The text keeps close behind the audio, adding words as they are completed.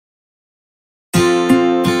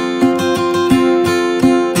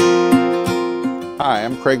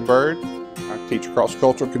am CraigBird. I teach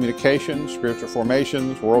cross-cultural communication, spiritual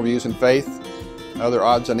formations, worldviews and faith, and other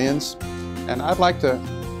odds and ends. And I'd like to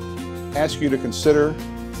ask you to consider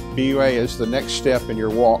BUA as the next step in your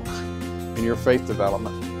walk, in your faith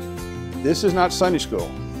development. This is not Sunday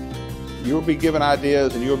school. You will be given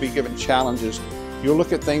ideas and you will be given challenges. You'll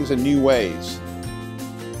look at things in new ways.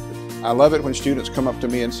 I love it when students come up to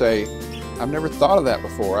me and say, I've never thought of that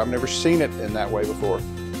before. I've never seen it in that way before.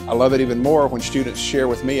 I love it even more when students share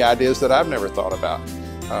with me ideas that I've never thought about.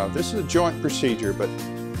 This is a joint procedure, but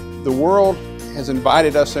the world has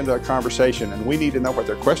invited us into a conversation and we need to know what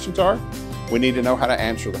their questions are. We need to know how to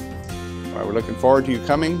answer them. We're looking forward to you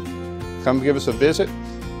coming. Come give us a visit.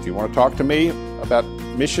 If you want to talk to me about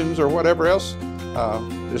missions or whatever else,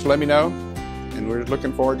 just let me know, and we're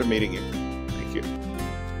looking forward to meeting you.